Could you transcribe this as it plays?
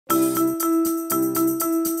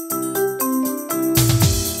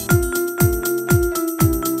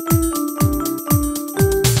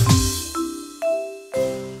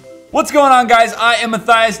What's going on, guys? I am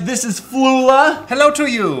Matthias. This is Flula. Hello to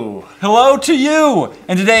you. Hello to you.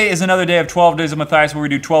 And today is another day of 12 Days of Matthias where we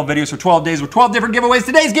do 12 videos for 12 days with 12 different giveaways.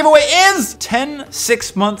 Today's giveaway is 10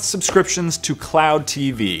 6-month subscriptions to Cloud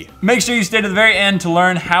TV. Make sure you stay to the very end to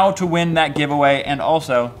learn how to win that giveaway and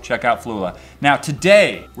also check out Flula. Now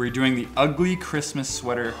today, we're doing the ugly Christmas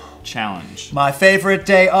sweater challenge. My favorite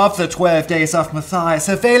day of the 12 Days of Matthias,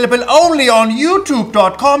 available only on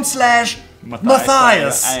youtube.com/Matthias.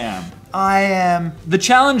 I am. The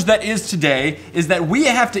challenge that is today is that we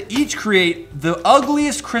have to each create the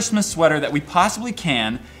ugliest Christmas sweater that we possibly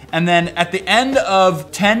can, and then at the end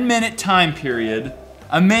of 10-minute time period,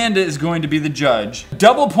 Amanda is going to be the judge.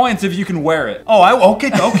 Double points if you can wear it. Oh,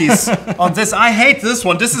 okay, on this, I hate this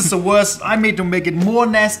one. This is the worst. I made to make it more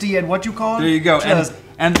nasty and what you call it? There you go.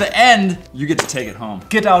 And at the end, you get to take it home.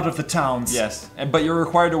 Get out of the towns. Yes, but you're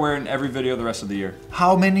required to wear it in every video the rest of the year.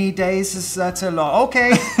 How many days is that a lot?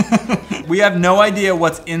 Okay. We have no idea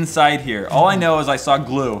what's inside here. All I know is I saw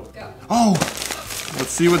glue. Oh.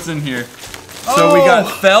 Let's see what's in here. So we got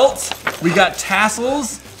felt, we got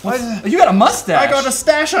tassels. You got a mustache. I got a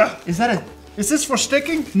stasher. Is this for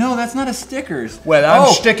sticking? No, that's not a stickers. Well, I'm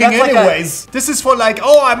sticking anyways. This is for like,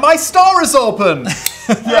 my store is open.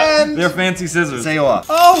 Yeah, they're fancy scissors. There you are.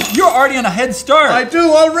 Oh, you're already on a head start. I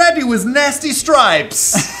do already with nasty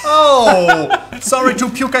stripes. Oh, sorry to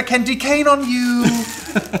puke a candy cane on you.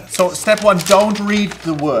 So step one, don't read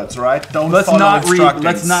the words, right? Let's not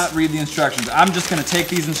read the instructions. I'm just gonna take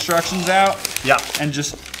these instructions out. Yeah. And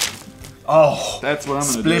just. Oh, that's what I'm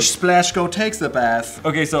gonna do. Splish, splash, go takes the bath.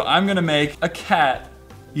 Okay, so I'm gonna make a cat.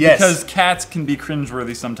 Yes. Because cats can be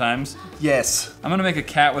cringeworthy sometimes. Yes. I'm gonna make a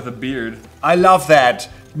cat with a beard. I love that.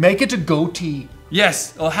 Make it a goatee.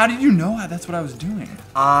 Yes. Well, how did you know that's what I was doing?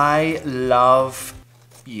 I love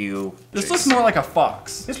you. This looks more like a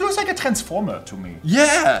fox. This looks like a transformer to me.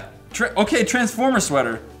 Yeah. Okay, transformer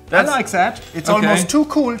sweater. I like that. It's almost too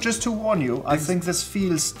cool, just to warn you. I think this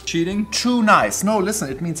feels cheating. Too nice. No, listen,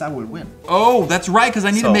 it means I will win. Oh, that's right, because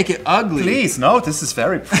I need to make it ugly. Please, no, this is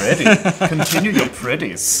very pretty. Continue your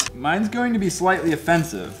pretties. Mine's going to be slightly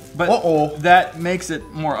offensive, but that makes it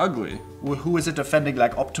more ugly. Well, who is it offending,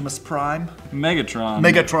 like Optimus Prime? Megatron.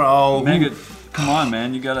 Come on,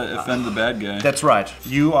 man, you gotta offend the bad guy. That's right.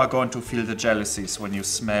 You are going to feel the jealousies when you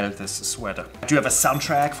smell this sweater. Do you have a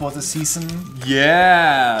soundtrack for the season?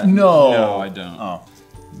 Yeah. No. No, I don't. Oh.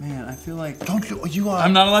 Man, I feel like... Don't look, you are...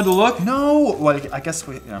 I'm not allowed to look? No. Well, I guess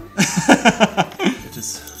we, yeah. It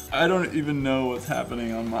is... I don't even know what's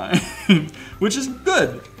happening on mine, which is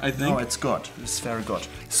good, I think. Oh, it's good. It's very good.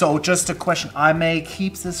 So, just a question. I may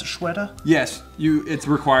keep this sweater? Yes, it's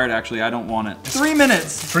required, actually. I don't want it. 3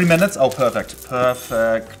 minutes. 3 minutes? Oh, perfect.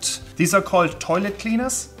 Perfect. These are called toilet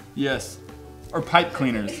cleaners? Yes. Or pipe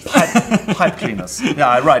cleaners. Pipe cleaners.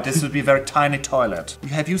 Yeah, right. This would be a very tiny toilet.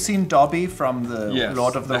 Have you seen Dobby from the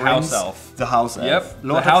Lord of the Rings? House elf. The house elf. Yep.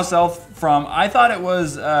 The house elf from, I thought it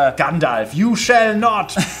was... Gandalf, you shall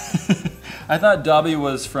not. I thought Dobby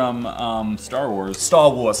was from Star Wars. Star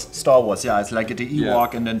Wars, yeah. It's like the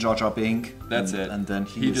Ewok and then Jar Jar Binks. That's it. And then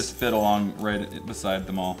he just fit along right beside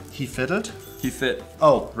them all. He fitted? He fit.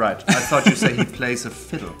 Oh, right. I thought you said he plays a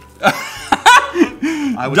fiddle.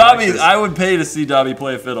 I would pay to see Dobby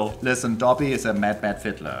play a fiddle. Listen, Dobby is a mad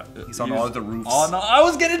fiddler. He's on all the roofs. Oh no, I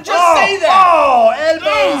was gonna just say that! Oh,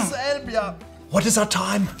 elbows, Elbia. What is our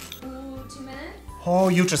time? 2 minutes. Oh,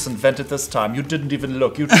 you just invented this time. You didn't even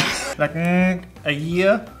look. You just, like, a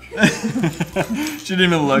year? She didn't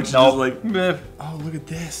even look. She just like, meh. Oh, look at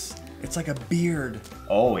this. It's like a beard.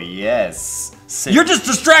 Oh, yes. Sick. You're just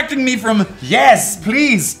distracting me from... Yes,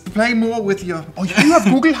 please. Play more with your... Oh, you have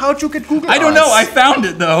Google? How'd you get Google? I don't know. I found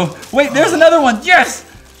it, though. Wait, there's another one. Yes!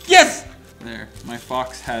 Yes! There. My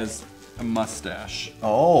fox has a mustache.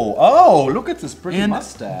 Oh, look at this pretty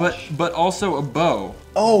mustache. But also a bow.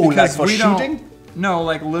 Oh, like for shooting? No,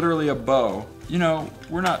 like literally a bow. You know,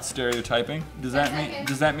 we're not stereotyping. Does that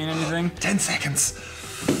mean anything? 10 seconds.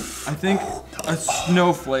 I think a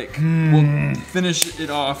snowflake will finish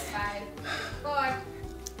it off. 5, 4,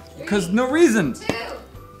 3, because no reason. 2,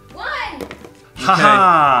 1.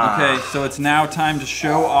 Haha. Okay, so it's now time to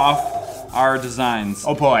show off our designs.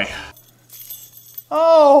 Oh boy.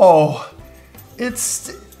 Oh,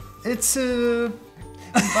 it's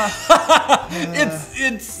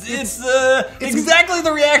exactly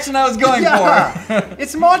the reaction I was going for.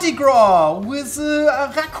 It's Mardi Gras with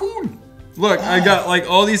a raccoon. Look, I got like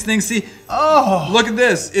all these things. See, look at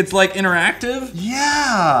this. It's like interactive.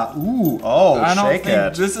 Yeah. Ooh. Oh, I don't shake think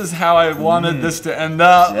it. this is how I wanted this to end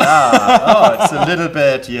up. Yeah. Oh, it's a little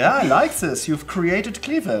bit. Yeah, I like this. You've created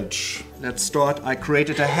cleavage. Let's start. I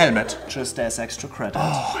created a helmet just as extra credit.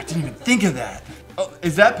 Oh, I didn't even think of that. Oh,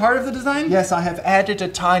 is that part of the design? Yes, I have added a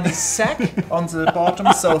tiny sack on the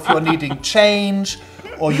bottom, so if you're needing change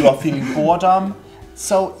or you are feeling boredom.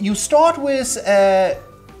 So you start with a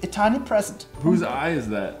tiny present. Whose eye is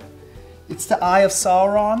that? It's the eye of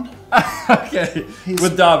Sauron. Okay,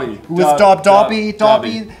 with Dobby. With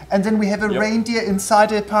Dobby. And then we have a reindeer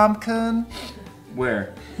inside a pumpkin.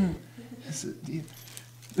 Where?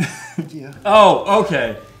 Yeah. Oh,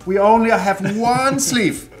 okay. We only have one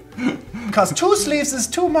sleeve. Because 2 sleeves is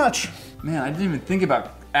too much. Man, I didn't even think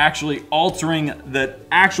about actually altering the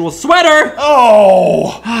actual sweater.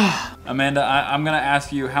 Oh! Amanda, I'm gonna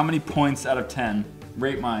ask you how many points out of 10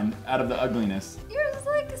 rate mine out of the ugliness. Yours is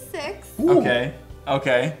like a 6. Ooh.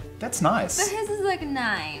 Okay. That's nice. But his is like a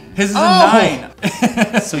 9. His is a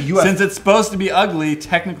 9. So you have... Since it's supposed to be ugly,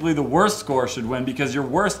 technically the worst score should win because you're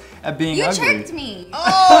worse at being ugly. You tricked me.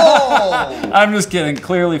 Oh! I'm just kidding.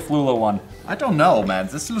 Clearly Flula won. I don't know, man.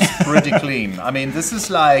 This looks pretty clean. I mean, this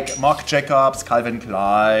is like Marc Jacobs, Calvin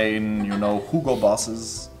Klein, you know, Hugo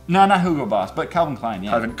Bosses. No, not Hugo Boss, but Calvin Klein,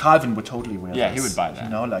 yeah. Calvin would totally wear Yeah, this. he would buy that. You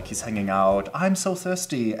know, like he's hanging out. I'm so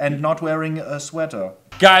thirsty and not wearing a sweater.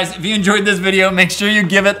 Guys, if you enjoyed this video, make sure you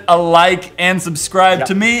give it a like and subscribe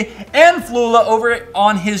to me and Flula over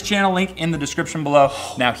on his channel, link in the description below.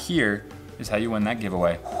 Now here is how you win that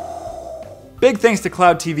giveaway. Big thanks to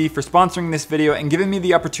Cloud TV for sponsoring this video and giving me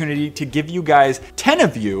the opportunity to give you guys, 10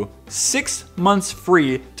 of you, 6 months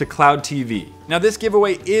free to Cloud TV. Now this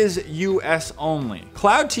giveaway is US only.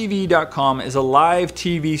 CloudTV.com is a live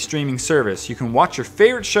TV streaming service. You can watch your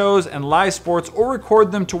favorite shows and live sports or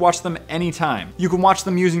record them to watch them anytime. You can watch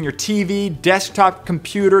them using your TV, desktop,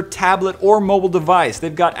 computer, tablet, or mobile device.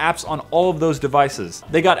 They've got apps on all of those devices.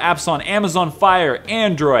 They got apps on Amazon Fire,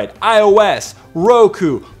 Android, iOS,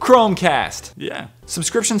 Roku, Chromecast. Yeah.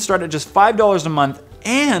 Subscriptions start at just $5 a month,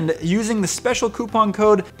 and using the special coupon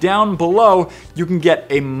code down below, you can get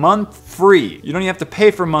a month free. You don't even have to pay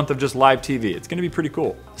for a month of just live TV. It's gonna be pretty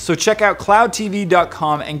cool. So check out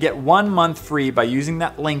cloudtv.com and get 1 month free by using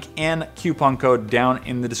that link and coupon code down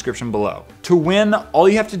in the description below. To win, all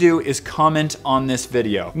you have to do is comment on this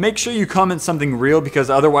video. Make sure you comment something real because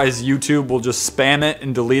otherwise YouTube will just spam it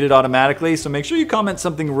and delete it automatically. So make sure you comment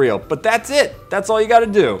something real, but that's it. That's all you gotta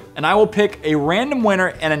do. And I will pick a random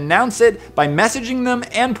winner and announce it by messaging them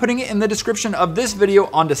and putting it in the description of this video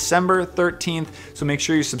on December 13th. So make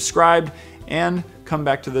sure you're subscribed and come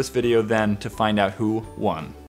back to this video then to find out who won.